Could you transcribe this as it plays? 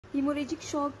Hemorrhagic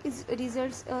shock is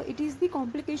results. It is the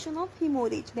complication of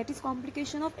hemorrhage, that is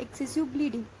complication of excessive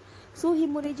bleeding. So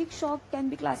hemorrhagic shock can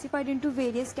be classified into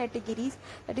various categories,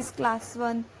 that is class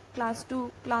 1, class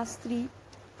 2, class 3,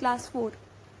 class 4.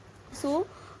 So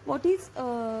what is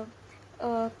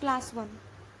class 1?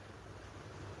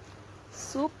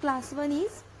 So class 1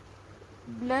 is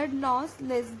blood loss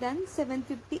less than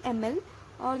 750 ml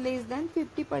or less than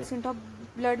 50% of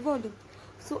blood volume.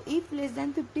 So if less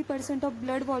than 50% of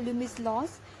blood volume is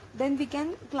lost, then we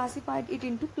can classify it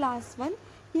into class 1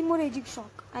 hemorrhagic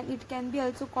shock, and it can be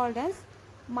also called as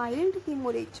mild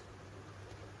hemorrhage.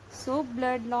 So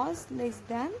blood loss less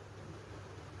than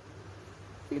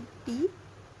 50%,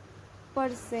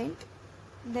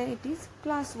 then it is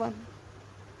class 1.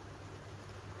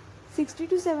 60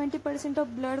 to 70%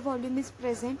 of blood volume is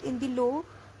present in the low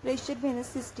pressure venous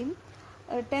system.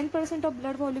 10% of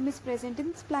blood volume is present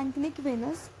in splanchnic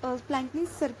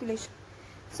circulation.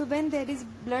 So when there is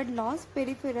blood loss,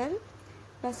 peripheral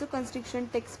vasoconstriction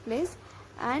takes place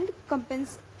and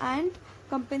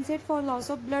compensate for loss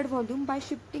of blood volume by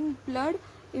shifting blood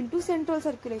into central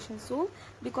circulation. So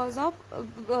because of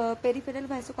peripheral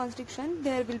vasoconstriction,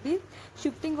 there will be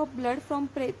shifting of blood from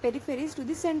peripheries to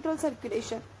the central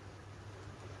circulation.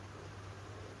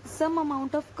 Some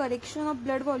amount of correction of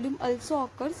blood volume also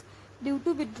occurs due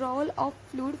to withdrawal of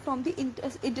fluid from the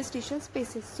interstitial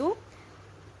spaces. So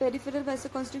peripheral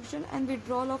vasoconstriction and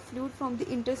withdrawal of fluid from the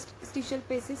interstitial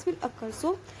spaces will occur.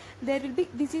 So there will be,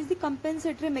 this is the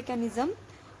compensatory mechanism.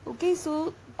 Okay,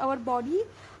 so our body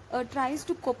tries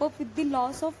to cope up with the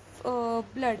loss of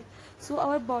blood. So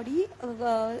our body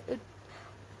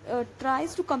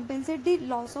tries to compensate the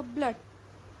loss of blood.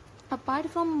 Apart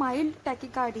from mild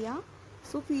tachycardia,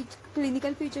 so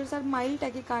clinical features are mild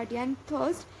tachycardia and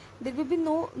thirst, there will be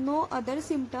no other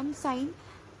symptom sign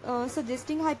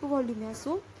suggesting hypovolemia.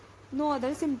 So no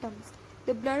other symptoms.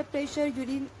 The blood pressure,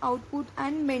 urine output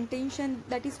and maintenance,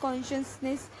 that is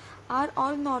consciousness, are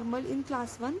all normal in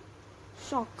class 1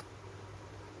 shock.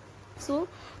 So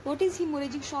what is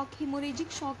hemorrhagic shock?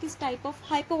 Hemorrhagic shock is type of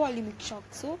hypovolemic shock.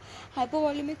 So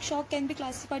hypovolemic shock can be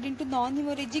classified into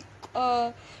non-hemorrhagic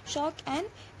shock and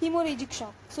hemorrhagic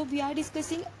shock. So we are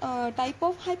discussing type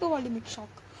of hypovolemic shock.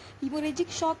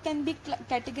 Hemorrhagic shock can be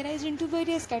categorized into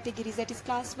various categories, that is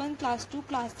class 1, class 2,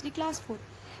 class 3, class 4.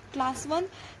 Class 1,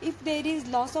 if there is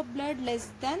loss of blood less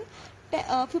than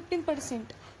 15%.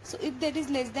 So if there is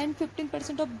less than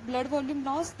 15% of blood volume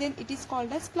loss, then it is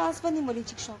called as class 1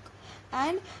 hemorrhagic shock.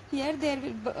 And here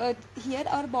here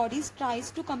our body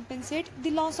tries to compensate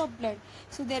the loss of blood.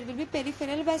 So there will be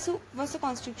peripheral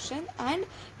vasoconstriction and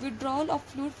withdrawal of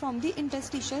fluid from the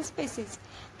interstitial spaces.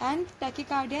 And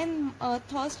tachycardia and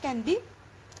thirst can be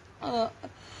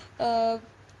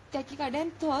tachycardia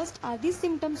and thirst are the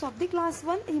symptoms of the class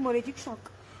 1 hemorrhagic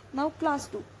shock. Now class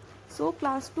 2. So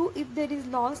class 2, if there is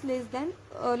loss less than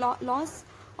loss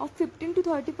of 15 to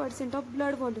 30% of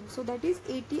blood volume, so that is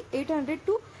 800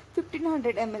 to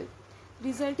 1500 ml,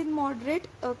 result in moderate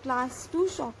class 2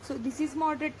 shock. So this is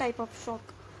moderate type of shock.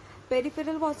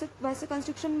 Peripheral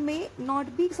vasoconstriction may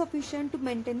not be sufficient to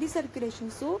maintain the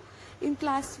circulation. So in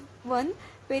class 1,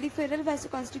 peripheral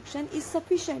vasoconstriction is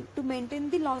sufficient to maintain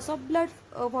the loss of blood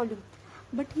volume.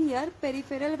 But here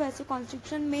peripheral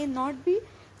vasoconstriction may not be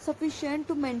sufficient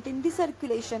to maintain the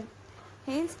circulation.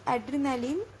 Hence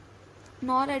adrenaline,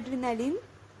 noradrenaline,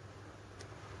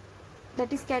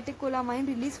 that is catecholamine,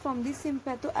 released from the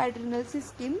sympathoadrenal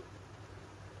system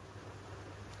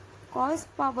cause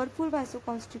powerful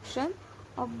vasoconstriction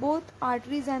of both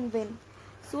arteries and veins.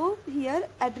 So here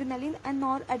adrenaline and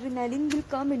noradrenaline will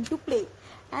come into play,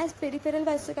 as peripheral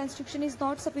vasoconstriction is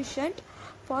not sufficient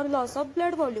for loss of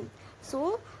blood volume.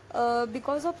 So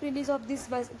because of release of these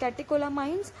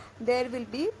catecholamines, there will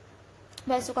be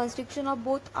vasoconstriction of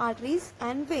both arteries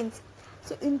and veins.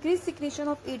 So increased secretion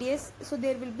of ADS, so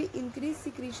there will be increased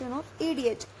secretion of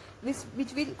ADH,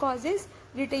 which will causes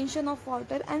retention of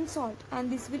water and salt,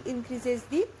 and this will increases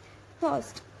the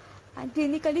thirst. And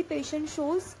clinically patient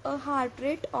shows a heart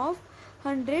rate of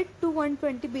 100 to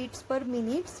 120 beats per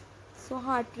minute. So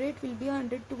heart rate will be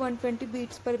 100 to 120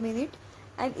 beats per minute,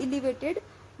 and elevated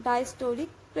diastolic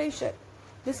pressure.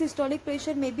 The systolic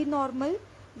pressure may be normal.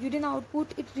 Urine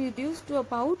output is reduced to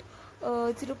about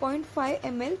 0.5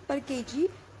 ml per kg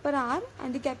per hour,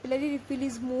 and the capillary refill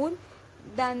is more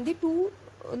than the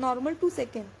normal 2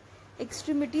 seconds.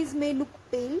 Extremities may look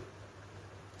pale,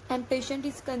 and patient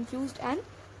is confused and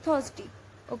thirsty.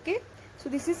 Okay, so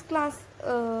this is class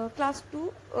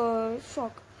 2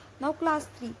 shock. Now class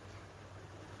 3.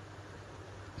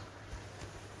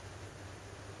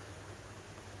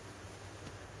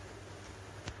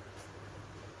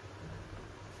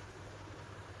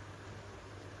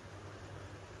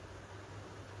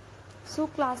 So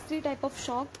class 3 type of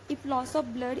shock, if loss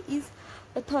of blood is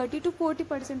 30 to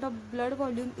 40% of blood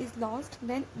volume is lost,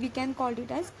 then we can call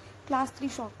it as class 3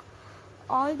 shock.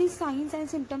 All the signs and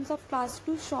symptoms of class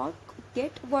 2 shock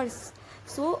get worse.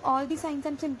 So all the signs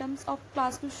and symptoms of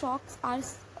class 2 shocks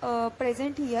are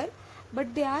present here,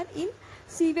 but they are in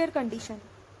severe condition.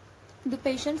 The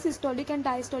patient's systolic and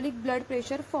diastolic blood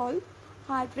pressure fall,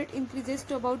 heart rate increases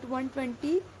to about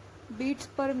 120 beats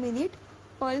per minute,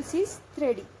 pulse is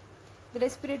steady. The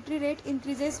respiratory rate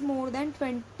increases more than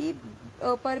 20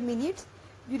 per minute,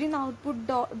 urine output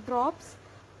drops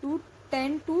to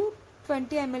 10 to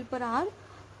 20 ml per hour,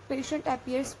 patient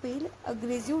appears pale,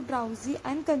 aggressive, drowsy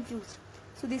and confused.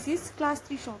 So this is class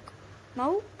 3 shock.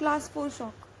 Now class 4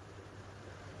 shock.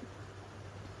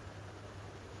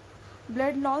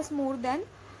 Blood loss more than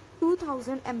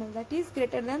 2000 ml, that is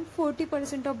greater than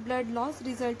 40% of blood loss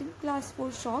result in class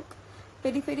 4 shock.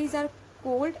 Peripheries are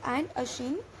cold and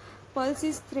ashen. Pulse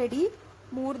is steady,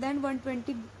 more than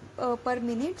 120 per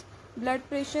minute. Blood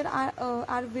pressure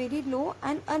are very low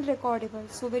and unrecordable,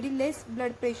 so very less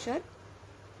blood pressure.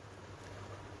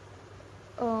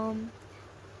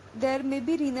 There may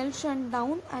be renal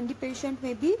shutdown and the patient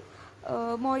may be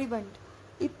moribund.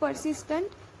 If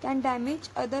persistent, can damage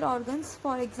other organs,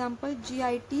 for example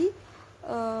GIT,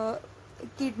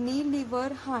 kidney,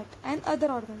 liver, heart and other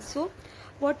organs. So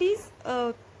what is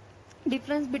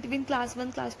difference between class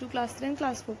 1, class 2, class 3 and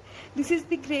class 4? This is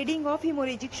the grading of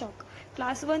hemorrhagic shock.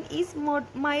 Class 1 is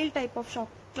mild type of shock,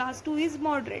 class 2 is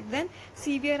moderate, then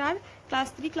severe are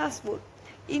class 3, class 4.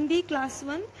 In the class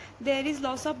 1 there is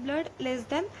loss of blood less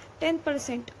than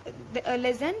 10%,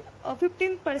 less than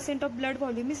 15% of blood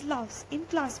volume is lost in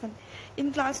class 1.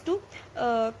 In class 2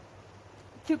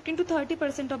 15 to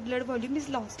 30% of blood volume is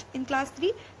lost. In class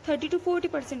 3 30 to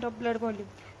 40% of blood volume.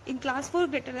 In class 4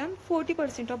 greater than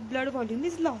 40% of blood volume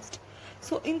is lost.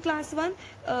 So in class 1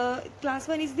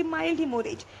 is the mild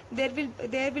hemorrhage. There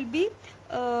will be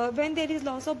when there is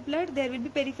loss of blood, there will be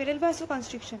peripheral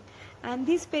vasoconstriction, and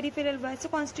this peripheral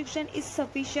vasoconstriction is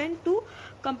sufficient to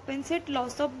compensate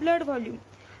loss of blood volume.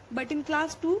 But in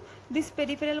class 2, this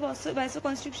peripheral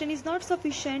vasoconstriction is not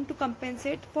sufficient to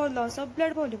compensate for loss of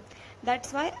blood volume.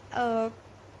 That's why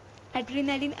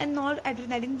adrenaline and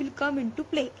noradrenaline will come into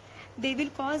play. They will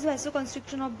cause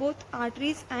vasoconstriction of both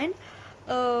arteries and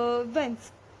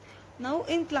veins. Now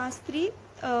in class 3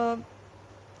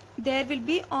 there will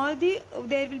be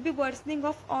worsening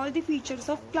of all the features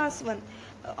of class 1,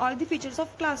 all the features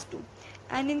of class 2,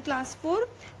 and in class 4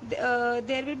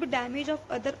 there will be damage of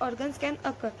other organs can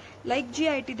occur, like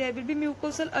GIT. There will be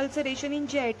mucosal ulceration in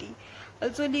GIT,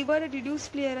 also liver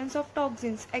reduced clearance of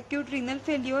toxins, acute renal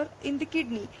failure in the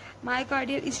kidney,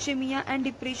 myocardial ischemia and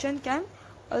depression can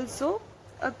also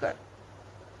occur.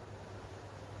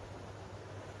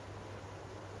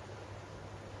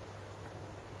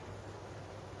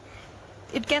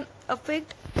 It can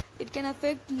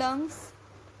affect lungs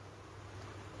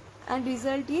and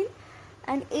result in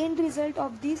an end result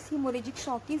of this hemorrhagic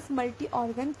shock is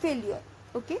multi-organ failure.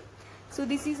 Okay, so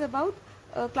this is about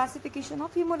classification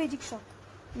of hemorrhagic shock.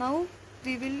 Now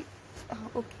we will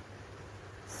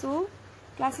so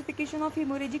classification of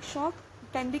hemorrhagic shock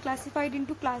can be classified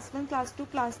into class 1, class 2,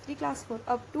 class 3, class 4.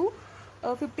 Up to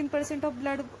 15% of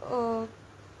blood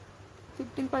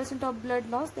 15% of blood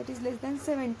loss, that is less than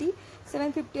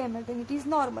 750 ml, then it is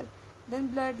normal. Then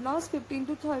blood loss 15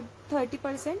 to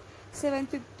 30%,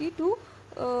 750 to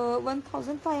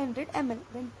 1500 ml,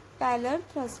 then pallor,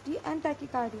 thirsty and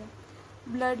tachycardia.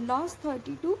 Blood loss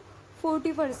 30 to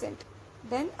 40%,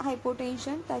 then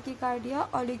hypotension, tachycardia,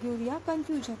 oliguria,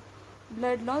 confusion.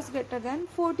 Blood loss greater than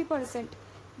 40%,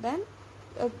 then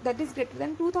that is greater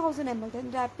than 2000 ml,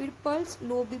 then rapid pulse,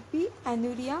 low BP,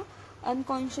 anuria,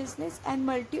 unconsciousness and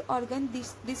multi-organ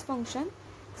dysfunction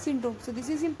syndrome. So this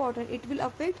is important. It will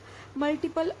affect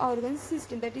multiple organ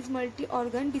system, that is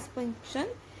multi-organ dysfunction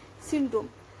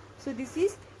syndrome. So this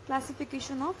is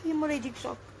classification of hemorrhagic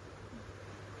shock.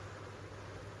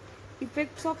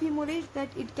 Effects of hemorrhage, that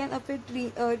it can affect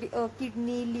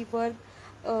kidney, liver,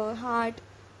 heart,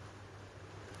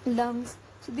 lungs.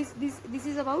 So this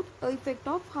is about effect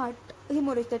of heart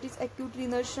hemorrhage, that is acute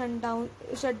renal shutdown,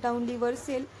 liver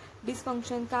cell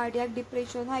dysfunction, cardiac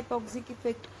depression, hypoxic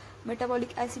effect,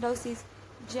 metabolic acidosis,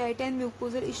 GIT and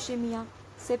mucosal ischemia,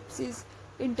 sepsis,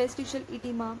 interstitial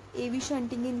edema, AV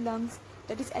shunting in lungs,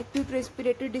 that is acute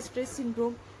respiratory distress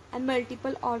syndrome, and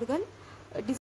multiple organ